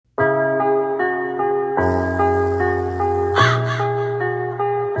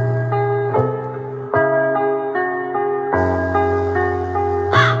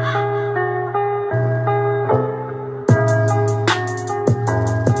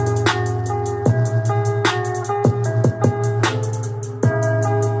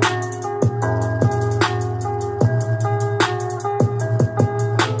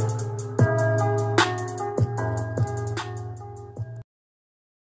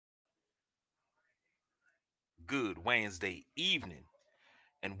good Wednesday evening,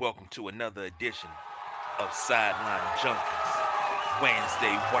 and welcome to another edition of Sideline Junkies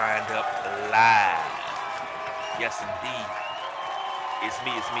Wednesday Wind Up Live. Yes, indeed, it's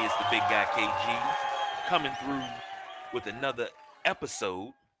the big guy KG coming through with another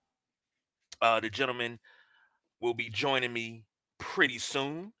episode. The gentleman will be joining me pretty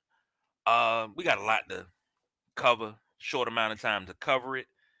soon. We got a lot to cover, short amount of time to cover it.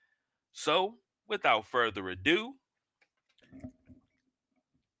 So, without further ado,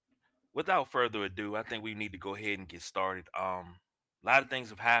 I think we need to go ahead and get started. A lot of things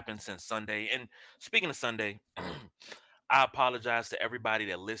have happened since Sunday. And speaking of Sunday, I apologize to everybody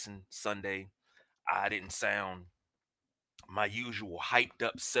that listened Sunday. I didn't sound my usual hyped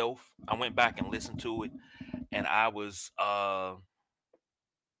up self. I went back and listened to it, and I was a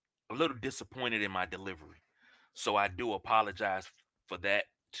little disappointed in my delivery. So I do apologize for that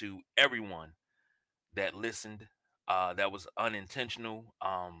to everyone that listened. That was unintentional.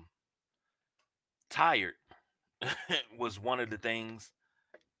 Tired was one of the things,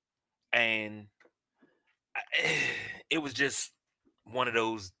 and it was just one of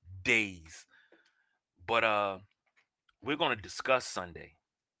those days. But we're going to discuss Sunday.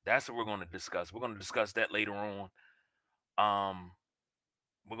 That's what we're going to discuss. We're going to discuss that later on. Um,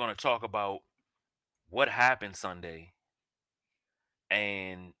 we're going to talk about what happened Sunday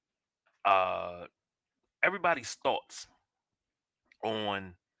and uh, everybody's thoughts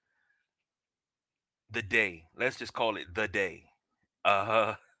on the day. Let's just call it the day.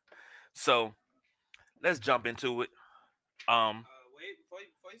 Uh, so let's jump into it. Um, Wait, before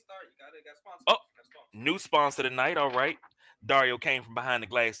you start, you got sponsor. oh, Got sponsor. new sponsor tonight. All right, Dario came from behind the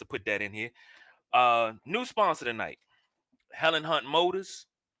glass to put that in here. New sponsor tonight, Helen Hunt Motors.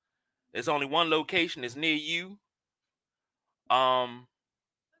 There's only one location. It's near you. Um,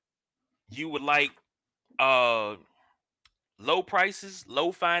 you would like uh low prices,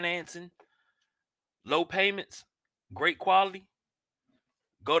 low financing, low payments, great quality.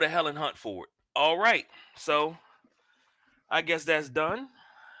 Go to Helen Hunt for it. All right. So I guess that's done.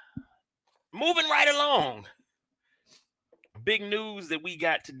 Moving right along. Big news that we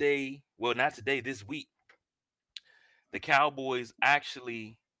got today. Well, not today, this week. The Cowboys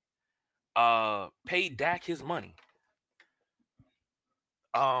actually paid Dak his money.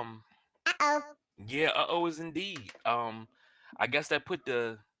 Um Uh-oh. yeah, is indeed. I guess that put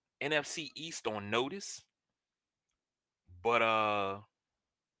the NFC East on notice, but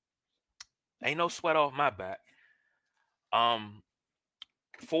ain't no sweat off my back. Um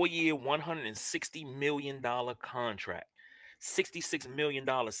 4 year $160 million contract. $66 million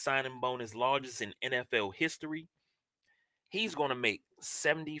signing bonus, largest in NFL history. He's gonna make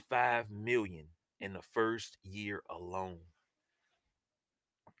 75 million in the first year alone.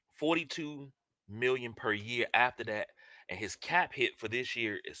 42 million per year after that, and his cap hit for this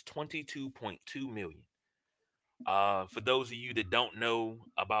year is 22.2 million. For those of you that don't know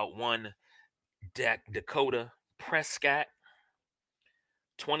about one Dakota Prescott,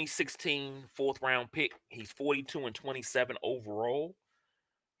 2016 fourth round pick. He's 42 and 27 overall.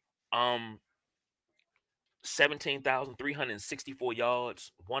 Um, 17,364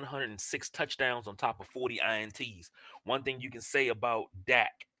 yards, 106 touchdowns on top of 40 INTs. One thing you can say about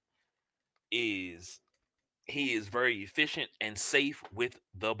Dak is he is very efficient and safe with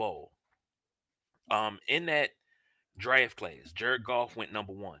the ball. In that draft class, Jared Goff went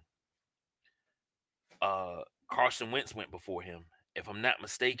number one. Carson Wentz went before him. If I'm not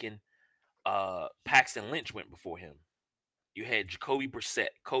mistaken, Paxton Lynch went before him. You had Jacoby Brissett,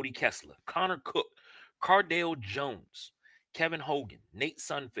 Cody Kessler, Connor Cook, Cardale Jones, Kevin Hogan, Nate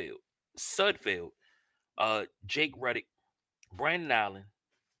Sudfeld, Jake Reddick, Brandon Allen,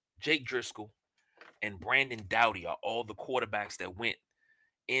 Jake Driscoll, and Brandon Doughty are all the quarterbacks that went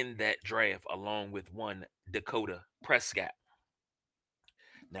in that draft, along with one Dakota Prescott.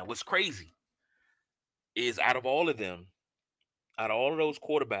 Now, what's crazy is out of all of those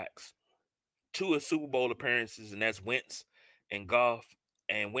quarterbacks, two are Super Bowl appearances, and that's Wentz and Goff.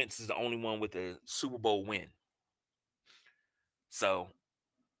 And Wentz is the only one with a Super Bowl win. So,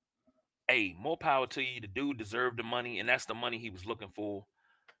 hey, more power to you. The dude deserved the money, and that's the money he was looking for.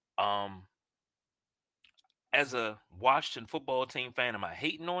 Um, as a Washington football team fan, am I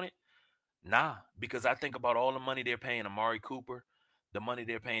hating on it? Nah, because I think about all the money they're paying Amari Cooper, the money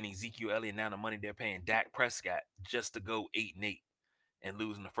they're paying Ezekiel Elliott, now the money they're paying Dak Prescott just to go 8-8 and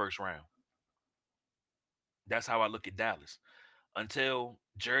lose in the first round. That's how I look at Dallas. Until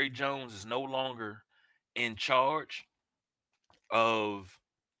Jerry Jones is no longer in charge of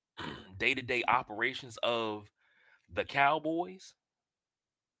day-to-day operations of the Cowboys,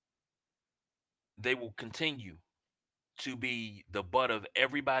 they will continue to be the butt of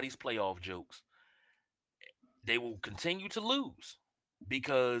everybody's playoff jokes. They will continue to lose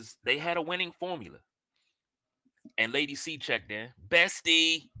because they had a winning formula. And Lady C checked in.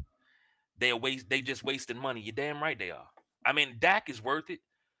 Bestie, they just wasting money. You're damn right they are. I mean, Dak is worth it,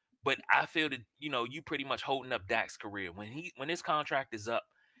 but I feel that you pretty much holding up Dak's career. When his contract is up,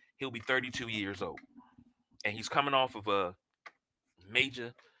 he'll be 32 years old, and he's coming off of a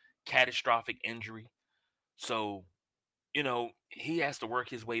major catastrophic injury. So he has to work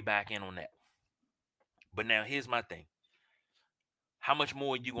his way back in on that. But now here's my thing: how much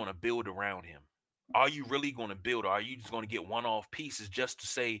more are you going to build around him? Are you really going to build, or are you just going to get one-off pieces just to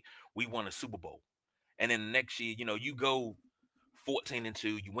say we won a Super Bowl? And then the next year, you go 14-2,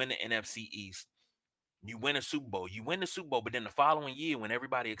 you win the NFC East, you win a Super Bowl, you win the Super Bowl, but then the following year, when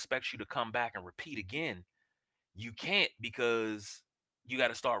everybody expects you to come back and repeat again, you can't because you got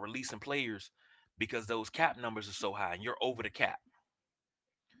to start releasing players because those cap numbers are so high and you're over the cap.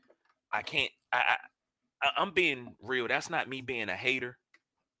 I can't. I'm being real. That's not me being a hater.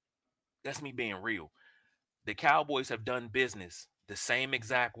 That's me being real. The Cowboys have done business the same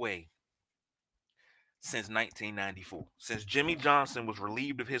exact way since 1994. Since Jimmy Johnson was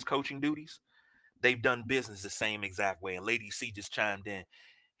relieved of his coaching duties, they've done business the same exact way. And Lady C just chimed in.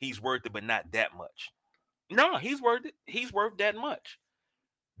 He's worth it, but not that much. No, he's worth it. He's worth that much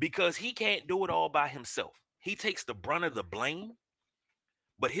because he can't do it all by himself. He takes the brunt of the blame,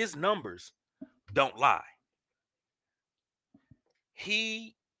 but his numbers don't lie.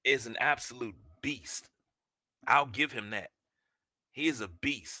 He is an absolute beast. I'll give him that. He is a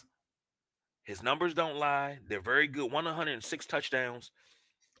beast. His numbers don't lie. They're very good. 106 touchdowns,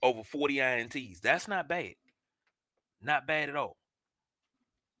 over 40 INTs. That's not bad. Not bad at all.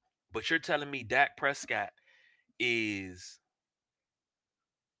 But you're telling me Dak Prescott is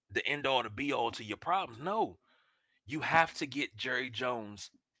the end all to be all to your problems? No. You have to get Jerry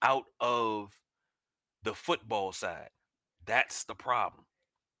Jones out of the football side. That's the problem.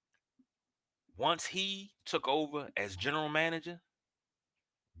 Once he took over as general manager,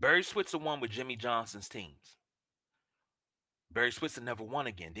 Barry Switzer won with Jimmy Johnson's teams. Barry Switzer never won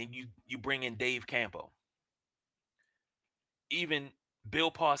again. Then you bring in Dave Campo. Even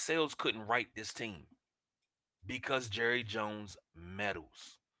Bill Parcells couldn't write this team because Jerry Jones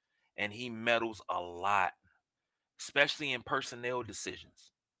meddles. And he meddles a lot, especially in personnel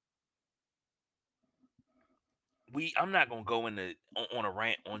decisions. I'm not gonna go into on a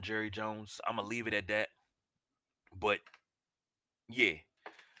rant on Jerry Jones. I'm gonna leave it at that. But yeah,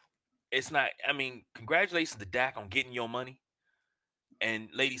 it's not. I mean, congratulations to Dak on getting your money. And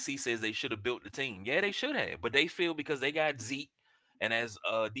Lady C says they should have built the team. Yeah, they should have, but they feel because they got Zeke, and as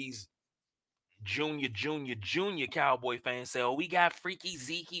these junior Cowboy fans say, oh, we got freaky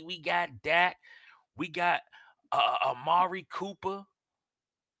Zeke, we got Dak, we got Amari Cooper.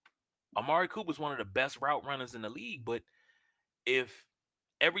 Amari Cooper is one of the best route runners in the league, but if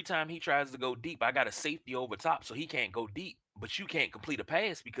every time he tries to go deep, I got a safety over top, so he can't go deep. But you can't complete a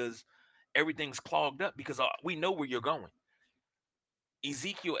pass because everything's clogged up because we know where you're going.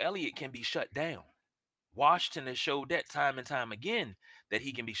 Ezekiel Elliott can be shut down. Washington has showed that time and time again that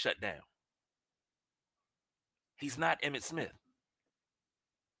he can be shut down. He's not Emmitt Smith.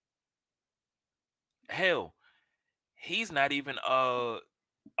 Hell, he's not even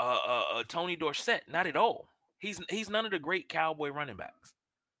Tony Dorsett. Not at all. He's none of the great Cowboy running backs.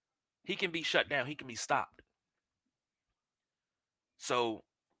 He can be shut down. He can be stopped. So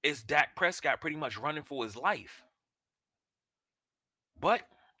it's Dak Prescott pretty much running for his life. But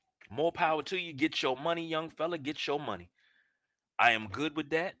more power to you. Get your money, young fella. Get your money. I am good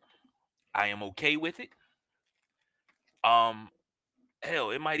with that. I am okay with it.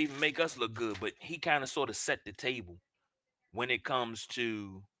 Hell, it might even make us look good, but he kind of sort of set the table when it comes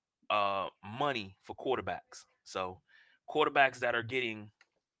to money for quarterbacks. So quarterbacks that are getting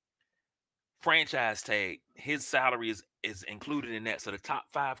franchise tag, his salary is included in that. So the top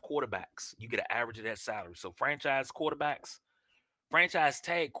 5 quarterbacks, you get an average of that salary. So franchise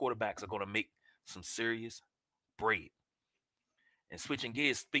tag quarterbacks are going to make some serious bread. And switching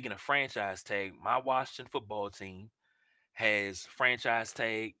gears, speaking of franchise tag, my Washington football team has franchise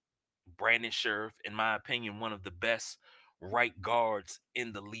tag Brandon Scherff, in my opinion, one of the best right guards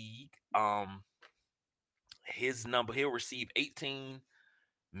in the league. His number, he'll receive 18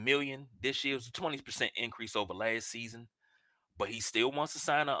 million this year. It was a 20% increase over last season, but he still wants to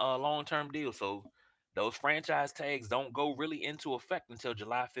sign a long-term deal. So those franchise tags don't go really into effect until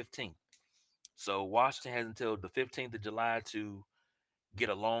July 15th. So Washington has until the 15th of July to get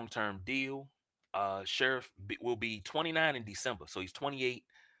a long-term deal. Scherff will be 29 in December, so he's 28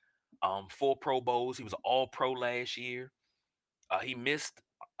 4 Pro Bowls. He was an All Pro last year. He missed,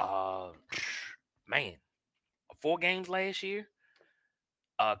 man, 4 games last year.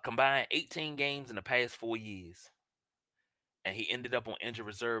 Combined 18 games in the past 4 years, and he ended up on injured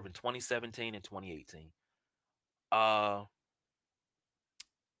reserve in 2017 and 2018. Uh,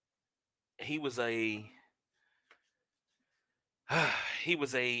 he was a he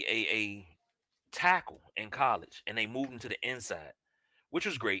was a tackle in college, and they moved him to the inside, which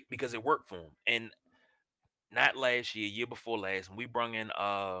was great because it worked for him. And not last year, year before last, when we brung in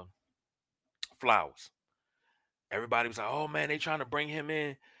Flowers, everybody was like, "Oh man, they trying to bring him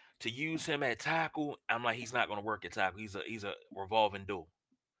in to use him at tackle." I'm like, he's not going to work at tackle. He's a revolving door.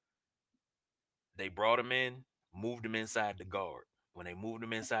 They brought him in, moved him inside the guard. When they moved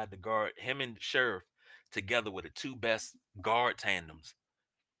him inside the guard, him and Sheriff together were the 2 best guard tandems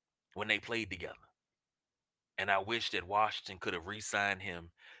when they played together. And I wish that Washington could have re-signed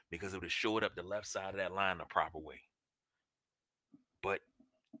him because it would have shored up the left side of that line the proper way. But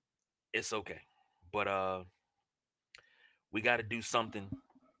it's okay. But we got to do something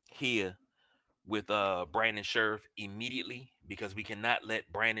here with Brandon Sheriff immediately, because we cannot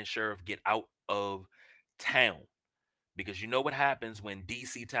let Brandon Sheriff get out of town. Because you know what happens when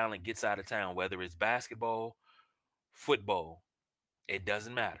DC talent gets out of town, whether it's basketball, football, it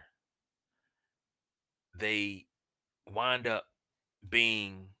doesn't matter. They wind up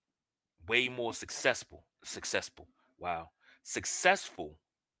being way more successful, successful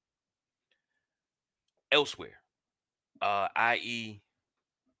elsewhere, i.e.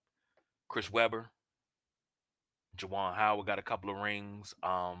 Chris Webber, Juwan Howard got a couple of rings.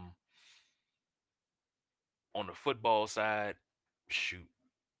 On the football side, shoot,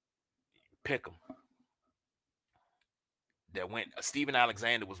 pick them. That went. Steven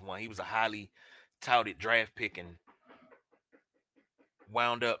Alexander was one. He was a highly touted draft pick and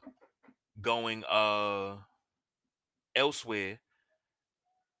wound up going elsewhere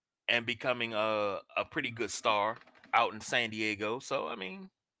and becoming a pretty good star out in San Diego. So I mean,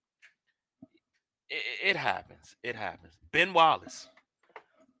 it happens. It happens. Ben Wallace,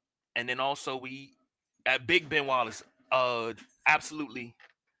 and then also we at Big Ben Wallace, absolutely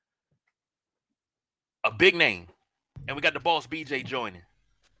a big name, and we got the boss BJ joining.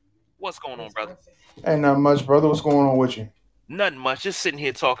 What's going on, brother? Hey, not much, brother. What's going on with you? Nothing much. Just sitting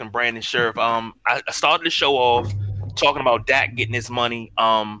here talking Brandon Sheriff. I started the show off talking about Dak getting his money.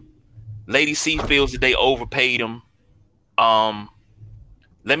 Lady C feels that they overpaid him.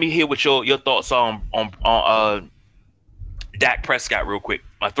 Let me hear what your thoughts are on Dak Prescott real quick.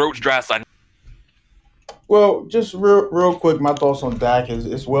 My throat's dry, so Well, just real quick, my thoughts on Dak is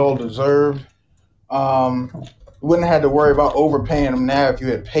it's well deserved. You wouldn't have had to worry about overpaying him now if you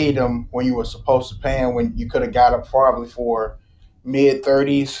had paid him when you were supposed to pay him, when you could have got him probably for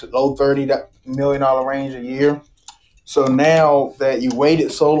mid-30s, low $30 million range a year. So now that you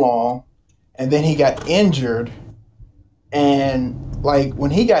waited so long, and then he got injured, and like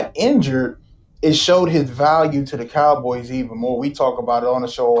when he got injured, it showed his value to the Cowboys even more. We talk about it on the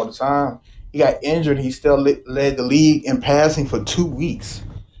show all the time. He got injured. He still led the league in passing for 2 weeks.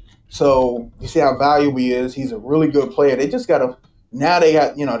 So you see how valuable he is. He's a really good player. They just got to now they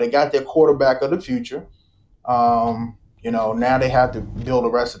got their quarterback of the future. Now they have to build the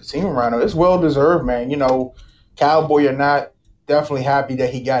rest of the team around him. It's well deserved, man. Cowboy or not, definitely happy that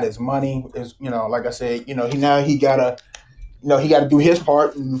he got his money. Is like I said, he gotta do his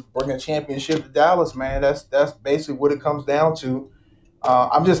part and bring a championship to Dallas, man. That's basically what it comes down to.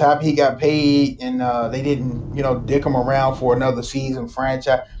 I'm just happy he got paid and they didn't, dick him around for another season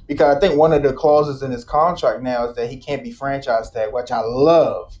franchise, because I think one of the clauses in his contract now is that he can't be franchise tag, which I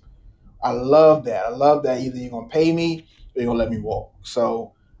love. I love that. I love that either you're going to pay me or you're going to let me walk.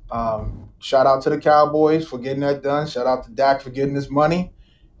 So shout out to the Cowboys for getting that done. Shout out to Dak for getting this money.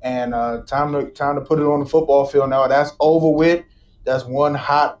 And time to put it on the football field now. That's over with. That's one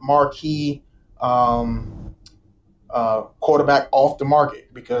hot marquee quarterback off the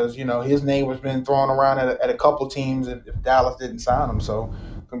market, because his name has been thrown around at a couple teams if Dallas didn't sign him. So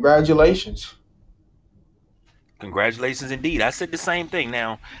congratulations. Congratulations indeed. I said the same thing.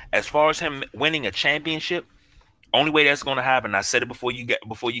 Now, as far as him winning a championship, only way that's going to happen, I said it before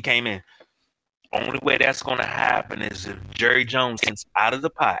you came in. Only way that's going to happen is if Jerry Jones gets out of the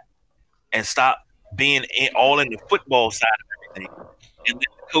pot and stop being all in the football side of everything, and let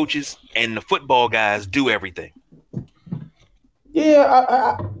the coaches and the football guys do everything.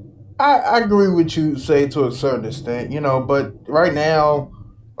 Yeah, I agree with you, say to a certain extent, but right now,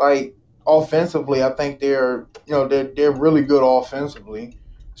 like offensively, I think they're really good offensively,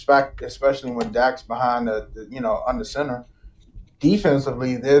 especially when Dak's behind the under center.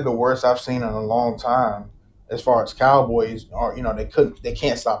 defensively, they're the worst I've seen in a long time. As far as Cowboys are, they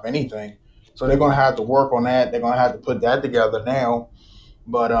can't stop anything. So they're gonna have to work on that. They're gonna have to put that together now.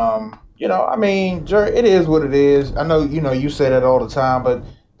 But I mean, Jerry, it is what it is. I know, you say that all the time, but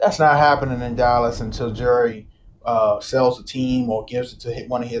that's not happening in Dallas until Jerry sells the team or gives it to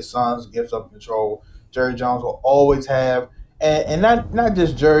one of his sons, gives up control. Jerry Jones will always have, and not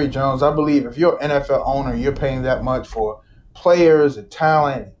just Jerry Jones. I believe if you're an NFL owner, you're paying that much for players and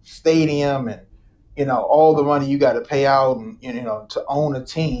talent, and stadium, and all the money you got to pay out, and to own a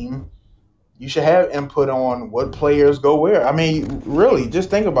team. You should have input on what players go where. I mean, really, just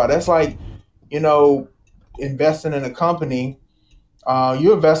think about it. That's like, investing in a company.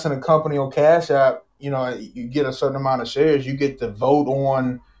 You invest in a company on Cash App, you get a certain amount of shares. You get to vote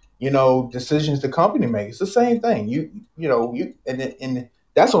on, decisions the company makes. It's the same thing. And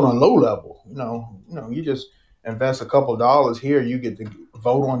that's on a low level. You just invest a couple dollars here. You get to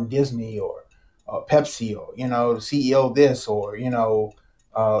vote on Disney or Pepsi or the CEO of this or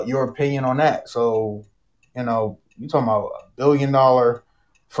your opinion on that. So, you're talking about $1 billion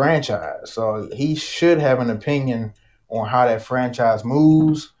franchise. So he should have an opinion on how that franchise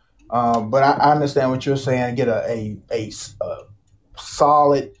moves. But I understand what you're saying. Get a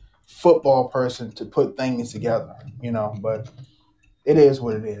solid football person to put things together. But it is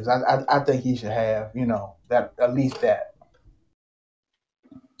what it is. I think he should have that, at least that.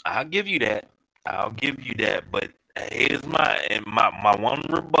 I'll give you that. But here's my one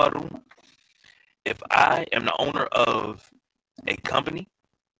rebuttal. If I am the owner of a company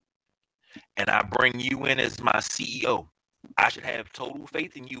and I bring you in as my CEO, I should have total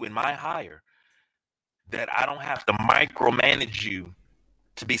faith in you in my hire that I don't have to micromanage you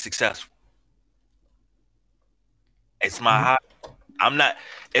to be successful. It's my hire. I'm not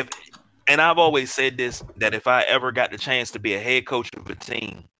and I've always said this, that if I ever got the chance to be a head coach of a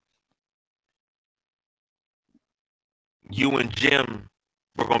team, you and Jim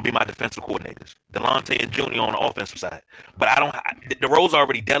were going to be my defensive coordinators. Delonte and Junior on the offensive side. But the role's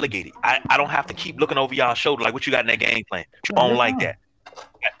already delegated. I don't have to keep looking over y'all's shoulder like what you got in that game plan. I don't like that.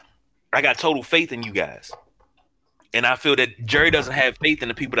 I got total faith in you guys. And I feel that Jerry doesn't have faith in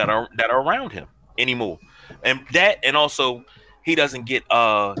the people that are around him anymore. And also he doesn't get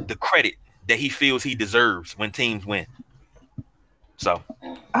the credit that he feels he deserves when teams win. So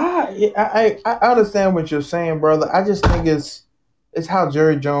I understand what you're saying, brother. I just think it's how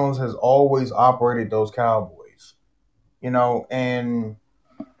Jerry Jones has always operated those Cowboys, and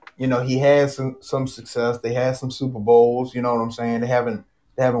he has some success. They had some Super Bowls. You know what I'm saying? They haven't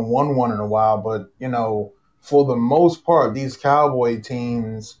won one in a while, but for the most part, these Cowboy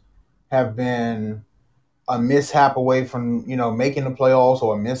teams have been a mishap away from making the playoffs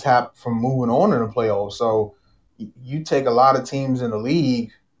or a mishap from moving on in the playoffs. So you take a lot of teams in the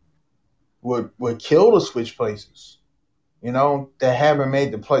league would kill to switch places. That haven't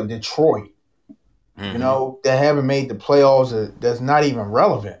made the play. Detroit, that haven't made the playoffs. That's not even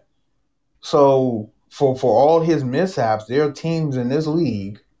relevant. So for all his mishaps, there are teams in this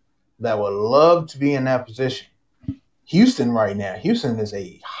league that would love to be in that position. Houston right now. Houston is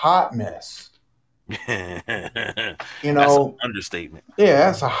a hot mess. That's an understatement. Yeah,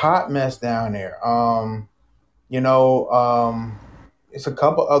 that's a hot mess down there. It's a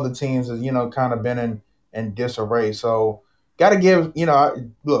couple other teams that kind of been in disarray. So got to give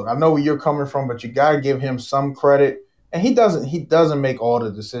look. I know where you're coming from, but you got to give him some credit. And he doesn't make all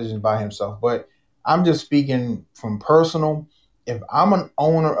the decisions by himself. But I'm just speaking from personal. If I'm an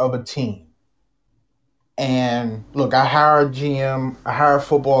owner of a team, and look, I hire a GM, I hire a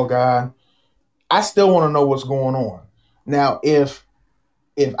football guy, I still want to know what's going on. Now, if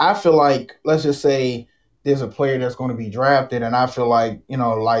I feel like, let's just say there's a player that's going to be drafted and I feel like,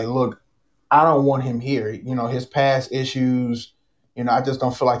 look, I don't want him here. His past issues, I just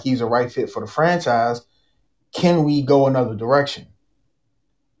don't feel like he's a right fit for the franchise. Can we go another direction?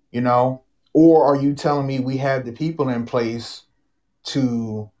 Or are you telling me we have the people in place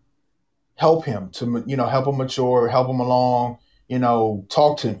to help him, to, help him mature, help him along,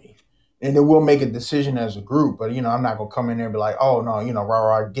 talk to me? And then we'll make a decision as a group. But, I'm not going to come in there and be like, oh, no,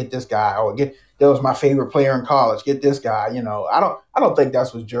 rah, get this guy. Or that was my favorite player in college. Get this guy. I don't think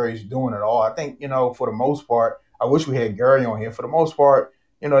that's what Jerry's doing at all. I think, for the most part, I wish we had Gary on here. For the most part,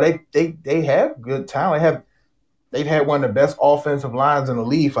 they have good talent. They've had one of the best offensive lines in the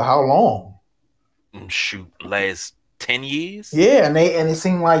league for how long? Shoot, last 10 years? Yeah, and it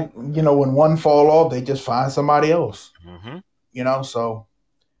seemed like, when one fall off, they just find somebody else. So...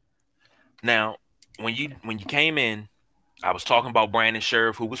 Now, when you came in I was talking about Brandon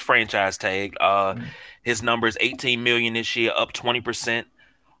Sheriff, who was franchise tagged. His number is 18 million this year, up 20%.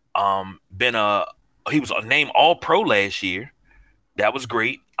 He was named All Pro last year. That was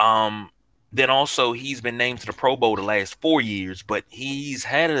great. Then also he's been named to the Pro Bowl the last 4 years, but he's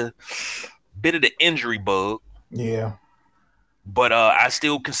had a bit of the injury bug. Yeah. But I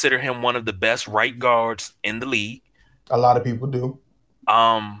still consider him one of the best right guards in the league. A lot of people do.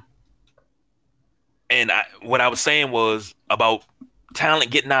 And what I was saying was about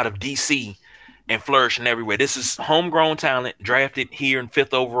talent getting out of DC and flourishing everywhere. This is homegrown talent drafted here in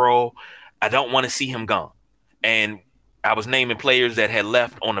 5th overall. I don't want to see him gone. And I was naming players that had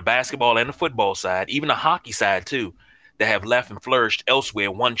left on the basketball and the football side, even the hockey side too, that have left and flourished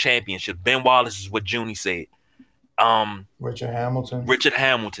elsewhere, won championships. Ben Wallace is what Junie said. Richard Hamilton.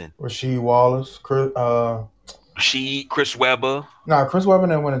 Rasheed Wallace. Chris Webber. No, Chris Webber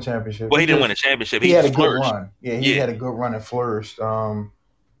didn't win a championship. Well, he didn't win a championship. He had a good run. Yeah, he had a good run and flourished. Brendan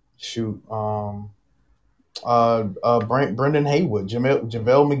Haywood, JaVale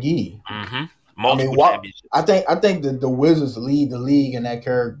McGee. Mm-hmm. Multiple championships. I think that the Wizards lead the league in that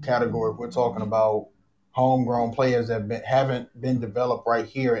category. If we're talking about homegrown players that haven't been developed right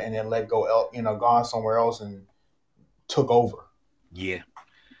here and then let go, gone somewhere else and took over. Yeah.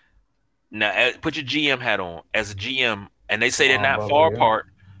 Now, put your GM hat on. As a GM, and they say they're not far apart.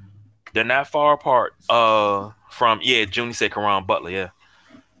 They're not far apart from, Junie said Caron Butler, yeah.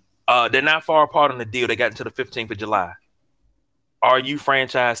 They're not far apart on the deal. They got into the 15th of July. Are you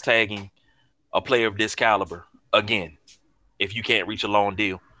franchise tagging a player of this caliber again if you can't reach a long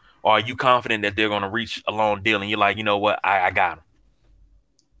deal? Or are you confident that they're going to reach a long deal and you're like, you know what, I got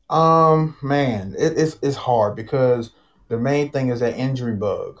him? Man, it's hard because the main thing is that injury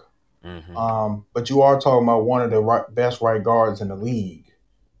bug. Mm-hmm. But you are talking about one of the best right guards in the league.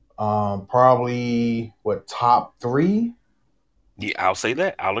 Probably top 3? Yeah, I'll say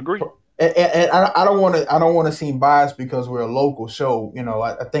that. I'll agree. And I don't want to seem biased because we're a local show.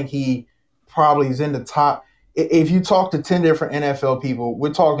 I think he probably is in the top. If you talk to 10 different NFL people,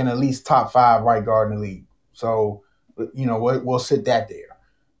 we're talking at least top 5 right guard in the league. So, we'll sit that there.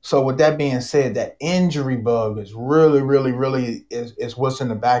 So with that being said, that injury bug is really, really, really is what's in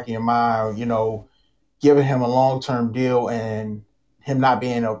the back of your mind, giving him a long-term deal and him not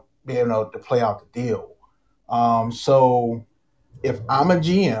being able to play out the deal. So if I'm a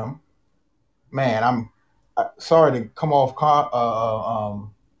GM, man, I'm sorry to come off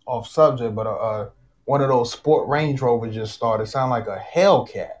subject, but one of those sport Range Rovers just started. Sound like a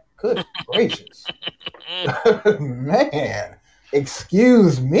Hellcat. Good gracious. Man.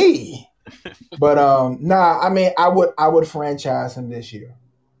 Excuse me, but I mean, I would franchise him this year.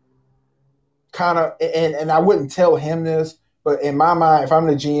 Kind of, and I wouldn't tell him this, but in my mind, if I'm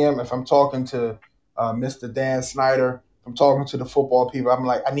the GM, if I'm talking to Mr. Dan Snyder, if I'm talking to the football people, I'm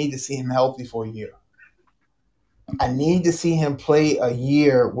like, I need to see him healthy for a year. I need to see him play a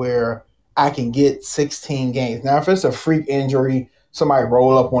year where I can get 16 games. Now, if it's a freak injury, somebody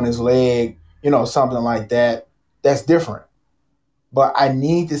roll up on his leg, something like that, that's different. But I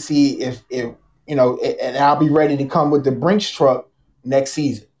need to see if and I'll be ready to come with the Brinks truck next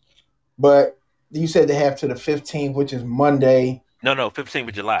season. But you said they have to the 15th, which is Monday. No, 15th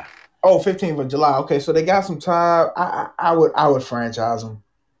of July. Oh, 15th of July. Okay, so they got some time. I would franchise him.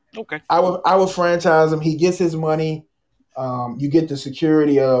 Okay. I would franchise him. He gets his money. You get the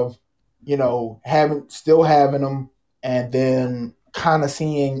security of, still having him, and then kind of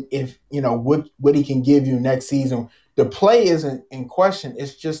seeing if what he can give you next season. The play isn't in question.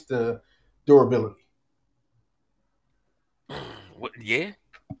 It's just the durability. Yeah,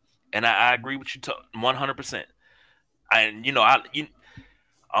 and I agree with you 100%. And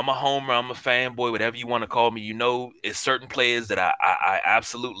I'm a homer. I'm a fanboy, whatever you want to call me. It's certain players that I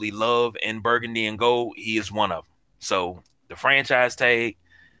absolutely love in burgundy and gold. He is one of them. So the franchise tag,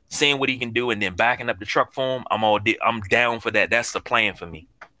 seeing what he can do, and then backing up the truck for him, I'm down for that. That's the plan for me.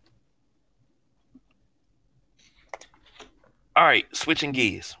 All right, switching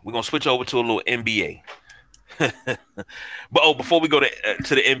gears. We're going to switch over to a little NBA. But before we go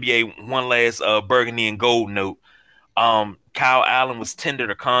to the NBA, one last burgundy and gold note. Kyle Allen was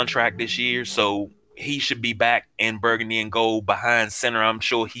tendered a contract this year, so he should be back in burgundy and gold behind center. I'm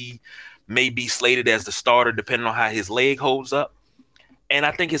sure he may be slated as the starter depending on how his leg holds up. And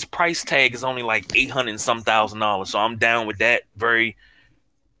I think his price tag is only like $800 and some thousand. So I'm down with that. Very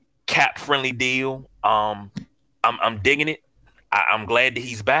cap-friendly deal. I'm digging it. I'm glad that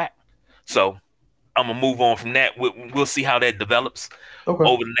he's back. So I'm going to move on from that. We'll see how that develops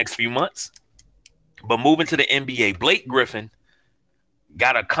over the next few months. But moving to the NBA, Blake Griffin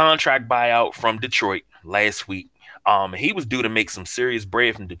got a contract buyout from Detroit last week. He was due to make some serious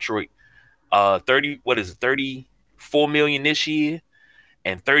bread from Detroit. 34 million this year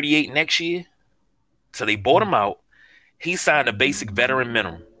and 38 next year. So they bought him out. He signed a basic veteran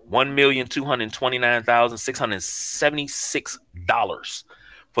minimum, $1,229,676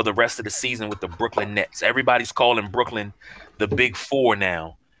 for the rest of the season with the Brooklyn Nets. Everybody's calling Brooklyn the Big Four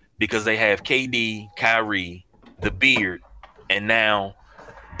now because they have KD, Kyrie, the Beard, and now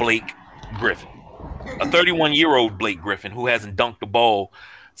Blake Griffin. A 31-year-old Blake Griffin who hasn't dunked the ball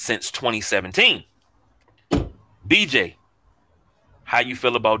since 2017. BJ, how you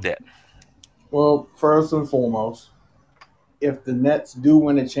feel about that? Well, first and foremost, if the Nets do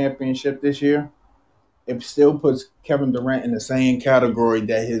win a championship this year, it still puts Kevin Durant in the same category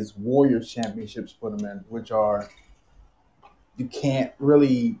that his Warriors championships put him in, which are you can't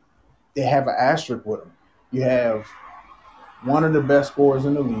really – they have an asterisk with him. You have one of the best scorers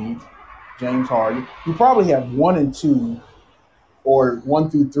in the league, James Harden. You probably have 1 and 2 or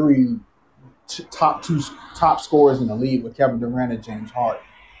 1 through 3 top scorers in the league with Kevin Durant and James Harden.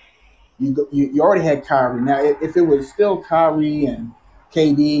 You already had Kyrie. Now, if it was still Kyrie and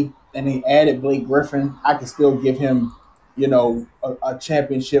KD and they added Blake Griffin, I could still give him, a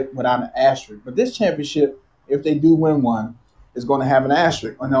championship without an asterisk. But this championship, if they do win one, is going to have an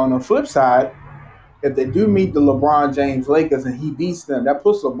asterisk. And on the flip side, if they do meet the LeBron James Lakers and he beats them, that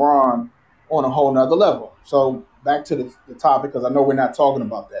puts LeBron on a whole nother level. So back to the topic, because I know we're not talking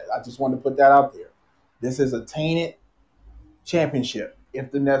about that. I just wanted to put that out there. This is a tainted championship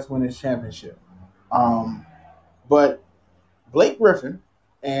if the Nets win this championship. But Blake Griffin,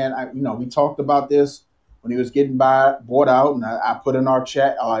 and we talked about this when he was getting bought out, and I put in our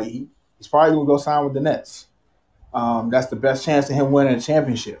chat, he's probably going to go sign with the Nets. That's the best chance of him winning a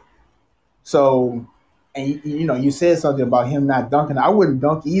championship. So, and you said something about him not dunking. I wouldn't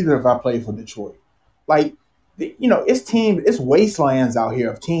dunk either if I played for Detroit. It's wastelands out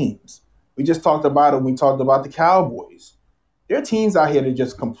here of teams. We just talked about it when we talked about the Cowboys. There are teams out here that are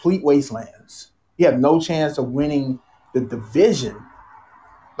just complete wastelands. You have no chance of winning the division.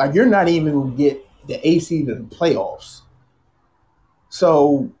 Like, you're not even going to get the AC to the playoffs.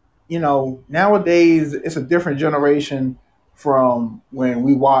 So, nowadays it's a different generation from when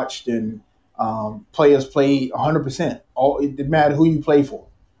we watched and players played 100%. It didn't matter who you play for.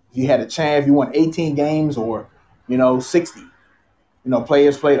 If you had a chance, if you won 18 games or, 60.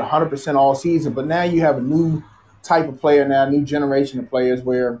 Players played 100% all season. But now you have a new type of player now, new generation of players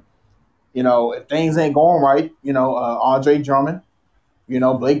where, if things ain't going right, Andre Drummond,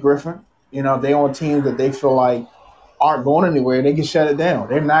 Blake Griffin, they on teams that they feel like aren't going anywhere, they can shut it down.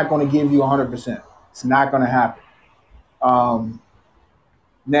 They're not going to give you 100%. It's not going to happen.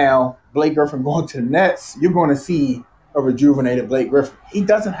 Now, Blake Griffin going to the Nets, you're going to see a rejuvenated Blake Griffin. He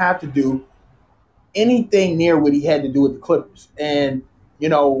doesn't have to do anything near what he had to do with the Clippers. And,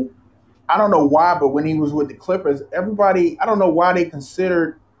 I don't know why, but when he was with the Clippers, everybody, I don't know why they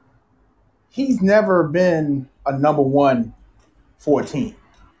considered he's never been a number one for a team.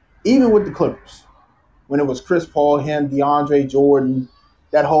 Even with the Clippers, when it was Chris Paul, him, DeAndre Jordan,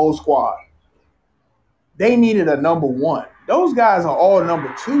 that whole squad, they needed a number one. Those guys are all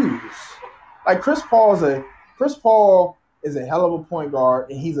number twos. Like Chris Paul is a hell of a point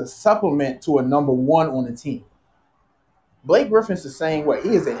guard, and he's a supplement to a number one on the team. Blake Griffin's the same way.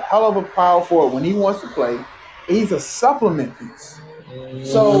 He is a hell of a power forward when he wants to play. He's a supplement piece.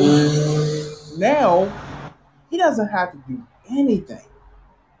 So now he doesn't have to do anything.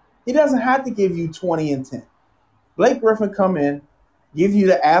 He doesn't have to give you 20 and 10. Blake Griffin come in, give you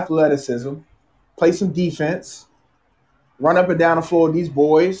the athleticism, play some defense, run up and down the floor with these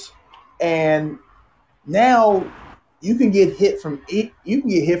boys, and now you can get hit from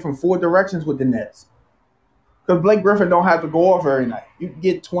 4 directions with the Nets. Because Blake Griffin don't have to go off every night. You can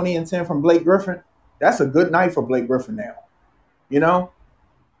get 20 and 10 from Blake Griffin. That's a good night for Blake Griffin now.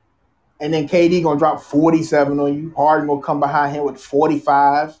 And then KD going to drop 47 on you. Harden will come behind him with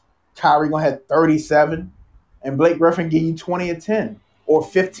 45. Kyrie going to have 37. And Blake Griffin give you 20 and 10. Or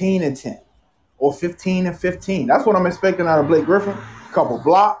 15 and 10. Or 15 and 15. That's what I'm expecting out of Blake Griffin. A couple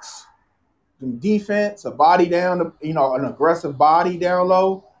blocks. Some defense. A body down. An aggressive body down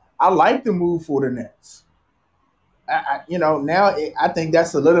low. I like the move for the Nets. Now I think that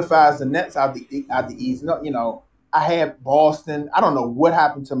solidifies the Nets out the East. I had Boston. I don't know what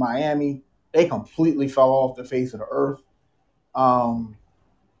happened to Miami. They completely fell off the face of the earth.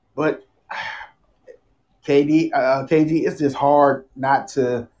 But KG, it's just hard not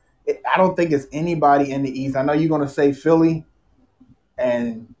to. I don't think it's anybody in the East. I know you're going to say Philly,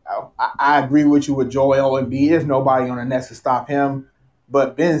 and I agree with you with Joel Embiid. There's nobody on the Nets to stop him.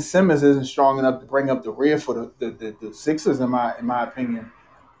 but Ben Simmons isn't strong enough to bring up the rear for the Sixers in my opinion.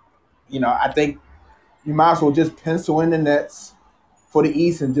 I think you might as well just pencil in the Nets for the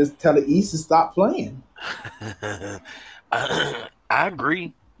East and just tell the East to stop playing. I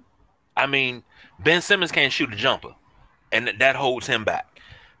agree. I mean, Ben Simmons can't shoot a jumper, and that holds him back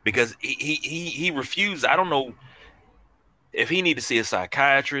because he refused. I don't know if he need to see a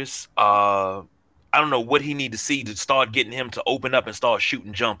psychiatrist. I don't know what he need to see to start getting him to open up and start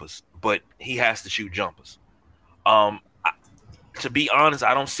shooting jumpers, but he has to shoot jumpers. To be honest,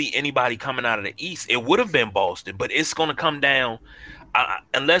 I don't see anybody coming out of the East. It would have been Boston, but it's going to come down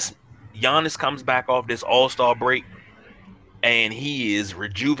unless Giannis comes back off this All-Star break and he is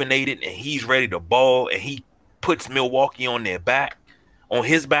rejuvenated and he's ready to ball and he puts Milwaukee on his back,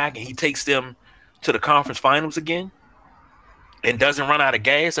 and he takes them to the conference finals again and doesn't run out of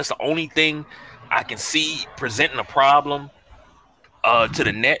gas. That's the only thing I can see presenting a problem to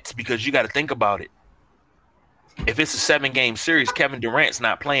the Nets, because you got to think about it. If it's a 7-game series, Kevin Durant's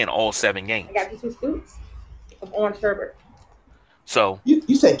not playing all 7 games. I got you 2 scoops of orange sherbet. So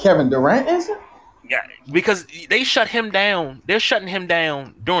you said Kevin Durant isn't? Yeah, because they shut him down. They're shutting him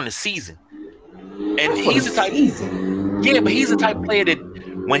down during the season, and he's the type. Yeah, but he's the type of player that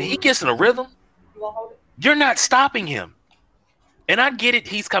when he gets in a rhythm, you're not stopping him. And I get it,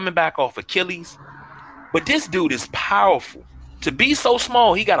 he's coming back off Achilles, but this dude is powerful. To be so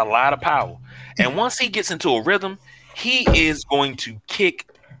small, he got a lot of power. And once he gets into a rhythm, he is going to kick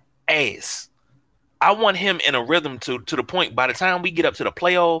ass. I want him in a rhythm to the point by the time we get up to the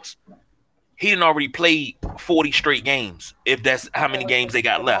playoffs, he done already played 40 straight games, if that's how many games they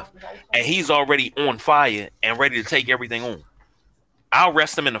got left. And he's already on fire and ready to take everything on. I'll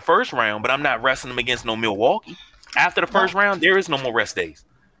rest him in the first round, but I'm not resting him against no Milwaukee. After the first round, there is no more rest days.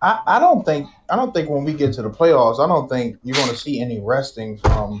 I don't think when we get to the playoffs, I don't think you're going to see any resting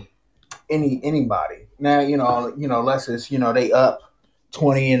from anybody. Now, unless it's they up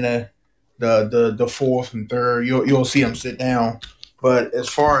 20 in the fourth and third, you'll see them sit down. But as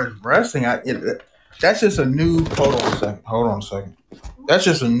far as resting, that's just a new. Hold on a second. That's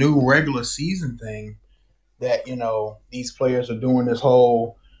just a new regular season thing that these players are doing, this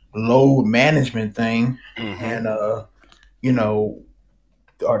whole load management thing, and are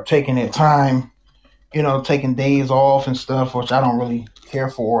taking their time, taking days off and stuff, which I don't really care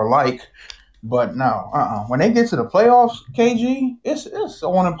for or like. But no, when they get to the playoffs, KG, it's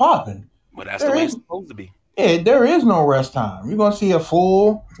on and popping. But that's the way it's supposed to be. Yeah, there is no rest time. You're gonna see a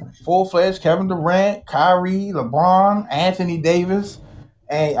full-fledged Kevin Durant, Kyrie, LeBron, Anthony Davis,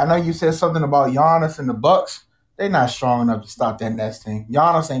 and I know you said something about Giannis and the Bucks. They're not strong enough to stop that Nets team.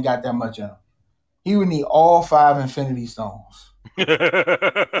 Giannis ain't got that much in him. He would need all 5 Infinity Stones.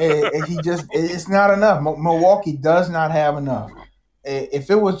 It's not enough. Milwaukee does not have enough. If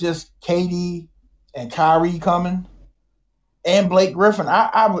it was just KD and Kyrie coming and Blake Griffin,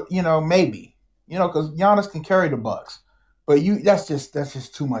 I would, maybe, because Giannis can carry the Bucks, but that's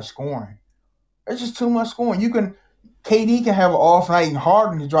just too much scoring. It's just too much scoring. KD can have an off night and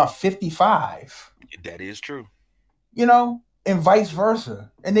Harden to drop 55. That is true. And vice versa.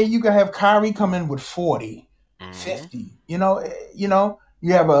 And then you can have Kyrie come in with 40, 50. You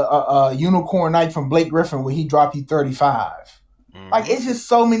have a unicorn night from Blake Griffin where he dropped you 35. Like, it's just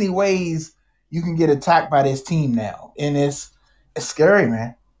so many ways you can get attacked by this team now. And it's scary,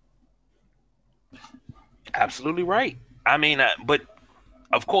 man. Absolutely right. I mean, but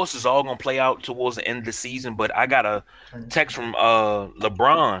of course it's all going to play out towards the end of the season. But I got a text from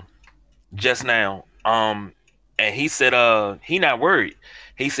LeBron just now. And he said he not worried.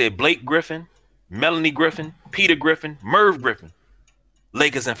 He said Blake Griffin, Melanie Griffin, Peter Griffin, Merv Griffin,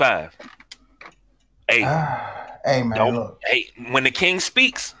 Lakers in 5. Hey, hey man, look. Hey, when the king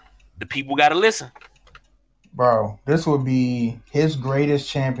speaks, the people got to listen. Bro, this would be his greatest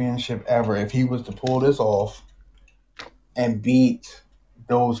championship ever if he was to pull this off and beat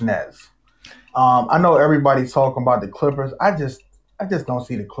those Nets. I know everybody's talking about the Clippers. I just don't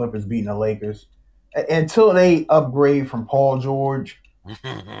see the Clippers beating the Lakers until they upgrade from Paul George.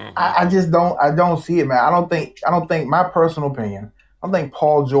 I don't see it, man. I don't think my personal opinion, I don't think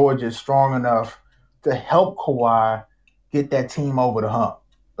Paul George is strong enough to help Kawhi get that team over the hump.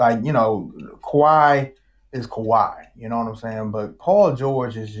 Like, Kawhi is Kawhi, you know what I'm saying? But Paul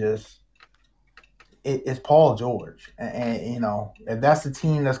George is just it's Paul George. And if that's the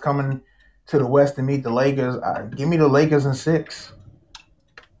team that's coming to the West to meet the Lakers, give me the Lakers in 6.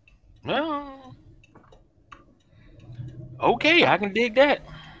 Well, okay, I can dig that.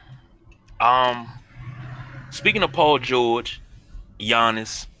 Speaking of Paul George,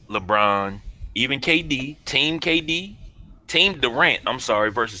 Giannis, LeBron, even KD, Team Team Durant, I'm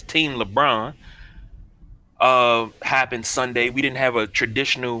sorry, versus Team LeBron happened Sunday. We didn't have a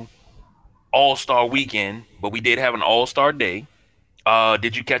traditional All-Star weekend, but we did have an All-Star day.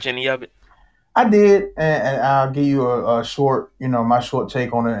 Did you catch any of it? I did, and I'll give you a short, my short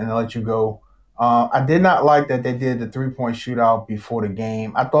take on it, and let you go. I did not like that they did the 3-point shootout before the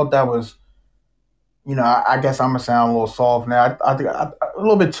game. I thought that was, I guess I'm gonna sound a little soft now. I think a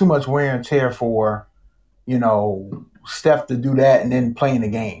little bit too much wear and tear for, Steph to do that and then playing the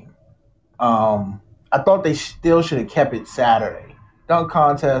game. I thought they still should have kept it Saturday. Dunk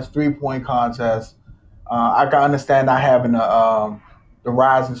contest, 3-point contest. I can understand not having the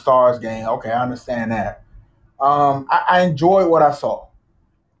Rising Stars game. Okay, I understand that. I enjoyed what I saw.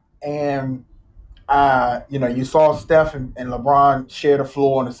 And, you saw Steph and LeBron share the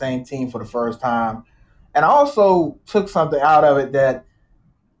floor on the same team for the first time. And I also took something out of it that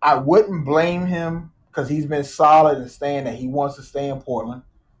I wouldn't blame him because he's been solid in saying that he wants to stay in Portland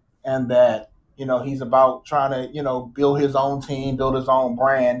and that, he's about trying to, build his own team, build his own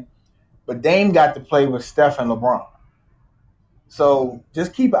brand. But Dame got to play with Steph and LeBron. So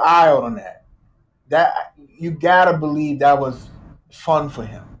just keep an eye out on that. That you gotta believe that was fun for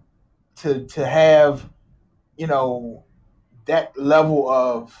him to have, that level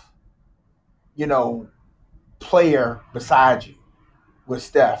of, player beside you with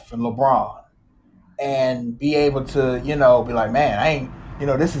Steph and LeBron, and be able to, be like, man, I ain't,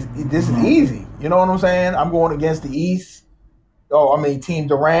 this is easy. You know what I'm saying? I'm going against the East. Team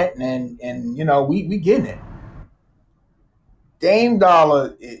Durant, and we getting it. Dame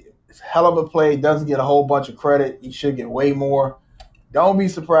Dollar is a hell of a play. Doesn't get a whole bunch of credit. He should get way more. Don't be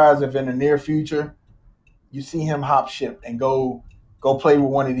surprised if in the near future you see him hop ship and go play with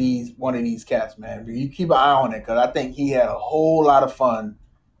one of these cats, man. But you keep an eye on it because I think he had a whole lot of fun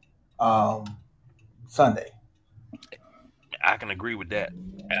Sunday. I can agree with that.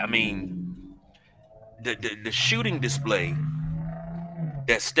 I mean, the shooting display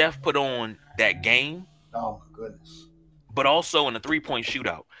that Steph put on that game. Oh my goodness. But also in the 3-point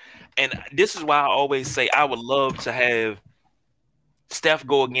shootout. And this is why I always say I would love to have Steph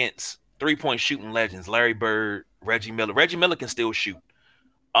go against 3-point shooting legends, Larry Bird, Reggie Miller. Reggie Miller can still shoot.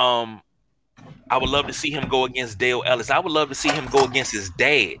 I would love to see him go against Dale Ellis. I would love to see him go against his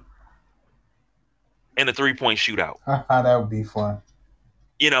dad in a 3-point shootout. That would be fun.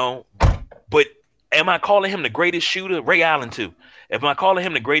 But am I calling him the greatest shooter? Ray Allen too. Am I calling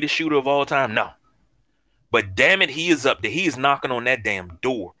him the greatest shooter of all time? No. But damn it, he is up there. He is knocking on that damn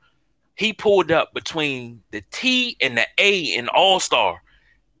door. He pulled up between the T and the A in All-Star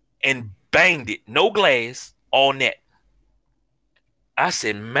and banged it. No glass, all net. I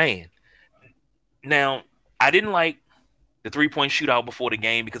said, man. Now, I didn't like the 3-point shootout before the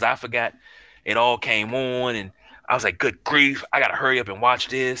game because I forgot it all came on. And I was like, good grief, I got to hurry up and watch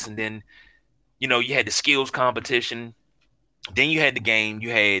this. And then, you had the skills competition. Then you had the game. You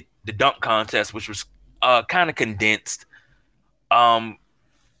had the dunk contest, which was kind of condensed. Dunk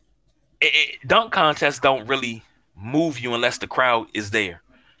contests don't really move you unless the crowd is there.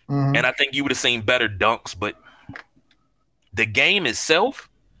 Mm-hmm. And I think you would have seen better dunks, but the game itself,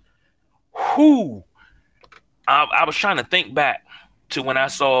 I was trying to think back to when I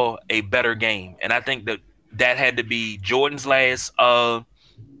saw a better game, and I think that had to be Jordan's last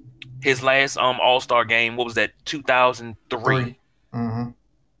his last All-Star game. What was that? 2003.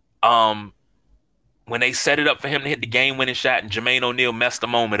 Mm-hmm. When they set it up for him to hit the game-winning shot, and Jermaine O'Neal messed the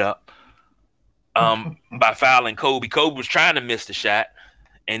moment up by fouling Kobe. Kobe was trying to miss the shot,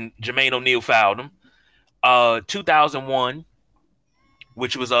 and Jermaine O'Neal fouled him. 2001,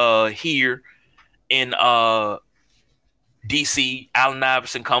 which was here in DC. Allen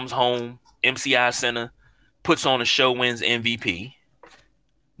Iverson comes home, MCI Center, puts on a show, wins MVP.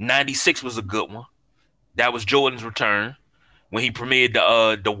 96 was a good one. That was Jordan's return when he premiered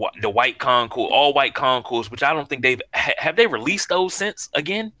the white concourse, all white concourse, which I don't think have they released those since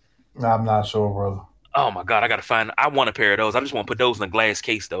again? I'm not sure, brother. Oh my God, I want a pair of those. I just want to put those in a glass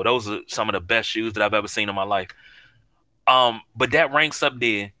case though. Those are some of the best shoes that I've ever seen in my life. But that ranks up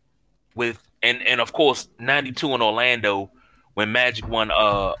there with, and of course 92 in Orlando when Magic won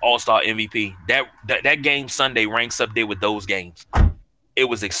All-Star MVP. That game Sunday ranks up there with those games. It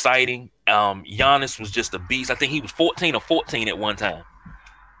was exciting. Giannis was just a beast. I think he was 14 or 14 at one time.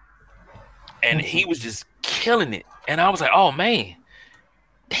 And he was just killing it. And I was like, oh, man.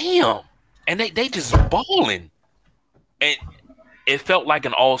 Damn. And they just balling. And it felt like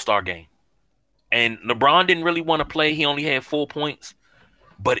an all-star game. And LeBron didn't really want to play. He only had 4 points.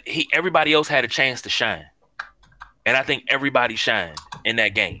 But everybody else had a chance to shine. And I think everybody shined in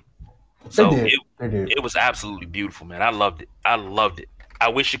that game. So They did. It was absolutely beautiful, man. I loved it. I loved it. I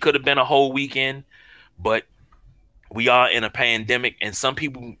wish it could have been a whole weekend, but we are in a pandemic, and some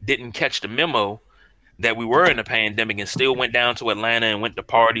people didn't catch the memo that we were in a pandemic and still went down to Atlanta and went to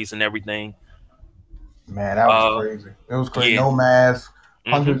parties and everything. Man, that was crazy. It was crazy. Yeah. No mask,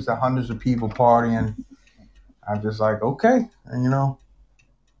 Mhm. hundreds and hundreds of people partying. I'm just like, okay, and you know.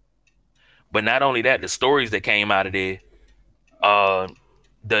 But not only that, the stories that came out of there,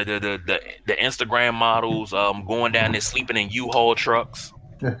 the Instagram models going down there sleeping in U-Haul trucks,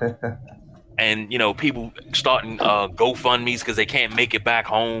 and you know, people starting GoFundMe's because they can't make it back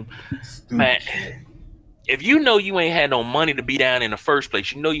home. Stupid Man, shit. if you know you ain't had no money to be down in the first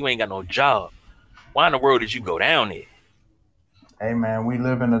place, you know you ain't got no job. Why in the world did you go down there? Hey man, we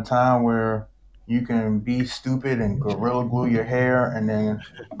live in a time where you can be stupid and gorilla glue your hair and then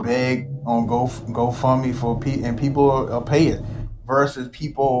beg on GoFundMe for and people will pay it. Versus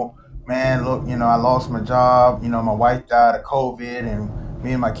people, man, look, you know, I lost my job. You know, my wife died of COVID, and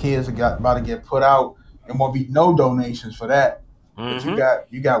me and my kids are about to get put out, and won't be no donations for that. But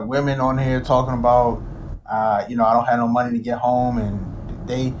you got women on here talking about, you know, I don't have no money to get home, and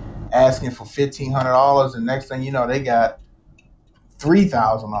they asking for $1,500, and next thing you know, they got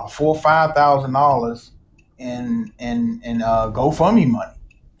 $3,000, $4,000 or $5,000 in GoFundMe money.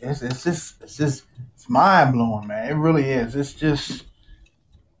 It's mind blowing, man. It really is. It's just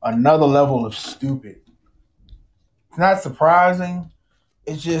another level of stupid. It's not surprising.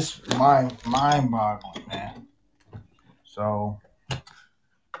 It's just mind boggling, man. So,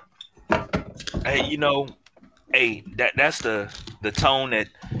 hey, you know, hey, that's the tone that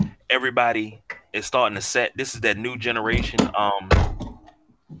everybody is starting to set. This is that new generation.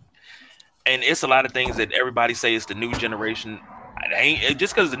 And it's a lot of things that everybody say it's the new generation.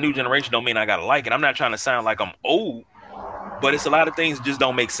 Just because it's the new generation don't mean I gotta like it. I'm not trying to sound like I'm old, but it's a lot of things that just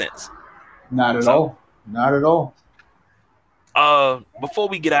don't make sense. not at all. Not at all. Before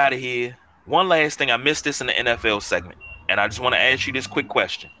we get out of here, one last thing. I missed this in the NFL segment, and I just want to ask you this quick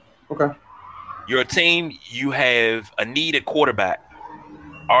question. Okay. You're a team, you have a need at quarterback.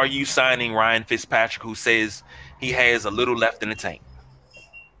 Are you signing Ryan Fitzpatrick, who says he has a little left in the tank?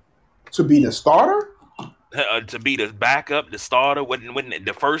 To be the starter? To be the backup, the starter, wasn't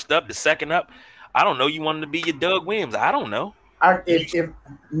the first up, the second up? I don't know. You want him to be your Doug Williams? I don't know. If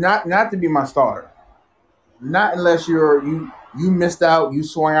not to be my starter, not unless you missed out, you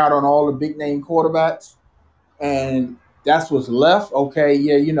swung out on all the big name quarterbacks, and that's what's left. Okay,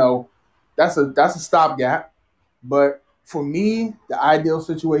 yeah, you know, that's a stopgap. But for me, the ideal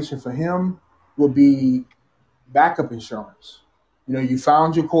situation for him would be backup insurance. You know, you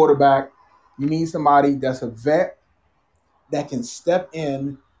found your quarterback. You need somebody that's a vet that can step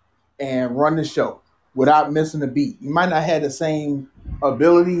in and run the show without missing a beat. He might not have the same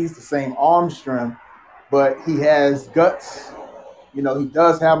abilities, the same arm strength, but he has guts. You know, he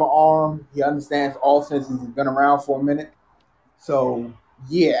does have an arm. He understands offenses. He's been around for a minute. So,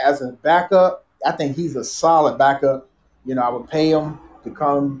 yeah, as a backup, I think he's a solid backup. You know, I would pay him to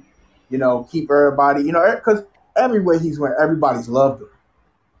come, you know, keep everybody, you know, because everywhere he's went, everybody's loved him.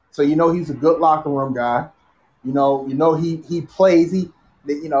 So, you know, he's a good locker room guy. You know, he plays. He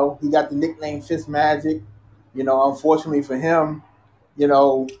got the nickname Fitz Magic. You know, unfortunately for him, you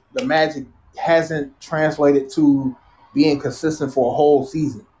know, the magic hasn't translated to being consistent for a whole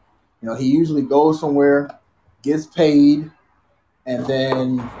season. You know, he usually goes somewhere, gets paid, and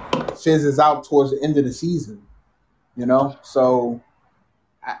then fizzes out towards the end of the season. You know, so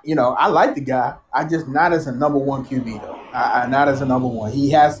I like the guy. I just not as a number one QB though. Not as a number one.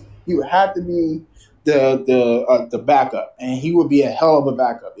 He would have to be the backup, and he would be a hell of a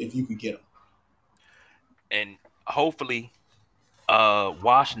backup if you could get him. And hopefully,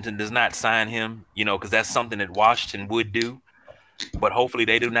 Washington does not sign him. You know, because that's something that Washington would do. But hopefully,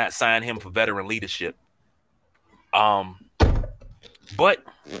 they do not sign him for veteran leadership. But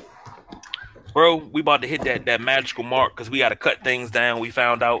bro, we about to hit that magical mark because we got to cut things down. We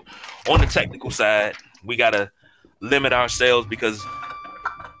found out on the technical side, we got to limit ourselves because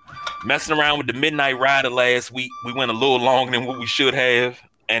messing around with the Midnight Rider last week, we went a little longer than what we should have.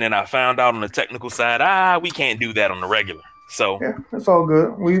 And then I found out on the technical side, we can't do that on the regular. So yeah, that's all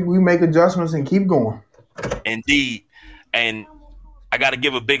good. We make adjustments and keep going. Indeed. And I got to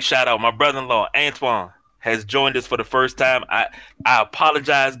give a big shout out. My brother-in-law, Antoine, has joined us for the first time. I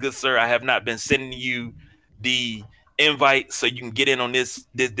apologize, good sir. I have not been sending you the invite so you can get in on this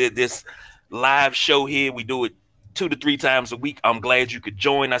live show here. We do it 2 to 3 times a week. I'm glad you could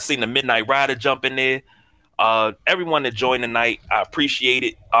join. I seen the Midnight Rider jump in there. Everyone that joined tonight, I appreciate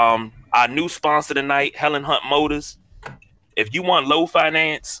it. Our new sponsor tonight, Helen Hunt Motors. If you want low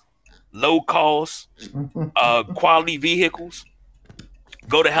finance, low cost, quality vehicles,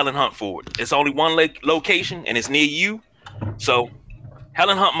 go to Helen Hunt Ford. It's only one location and it's near you. So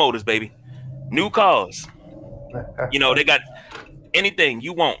Helen Hunt Motors, baby. New cars. You know, they got anything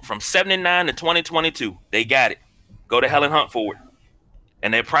you want from 79 to 2022. They got it. Go to Helen Hunt Ford.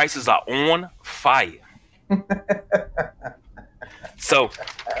 And their prices are on fire. So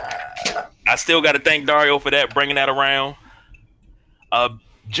I still got to thank Dario for that, bringing that around.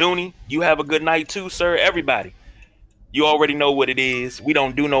 Junie, you have a good night too, sir. Everybody, you already know what it is. We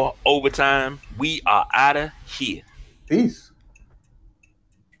don't do no overtime. We are out of here. Peace.